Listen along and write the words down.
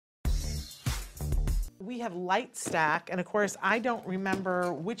We have Light Stax, and of course, I don't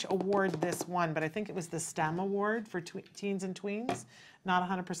remember which award this won, but I think it was the STEM award for teens and tweens. Not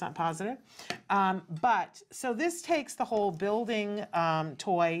 100% positive. So this takes the whole building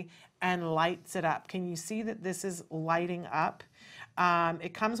toy and lights it up. Can you see that this is lighting up?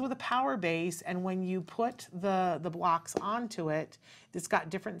 It comes with a power base, and when you put the blocks onto it, it's got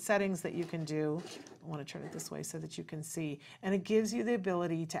different settings that you can do. I want to turn it this way so that you can see. And it gives you the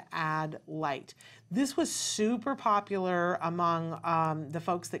ability to add light. This was super popular among the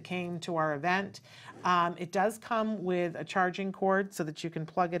folks that came to our event. It does come with a charging cord so that you can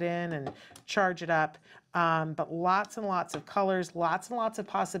plug it in and charge it up. But lots and lots of colors, lots and lots of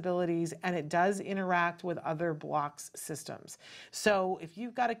possibilities, and it does interact with other blocks systems. So if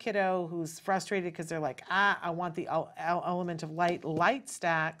you've got a kiddo who's frustrated because they're like, I want the element of light, Light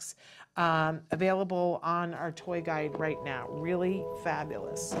Stax, available on our toy guide right now. Really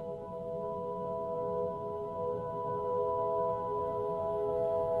fabulous.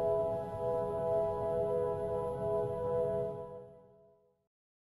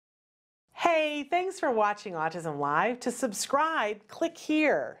 Hey, thanks for watching Autism Live. To subscribe, click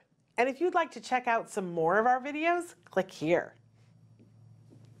here. And if you'd like to check out some more of our videos, click here.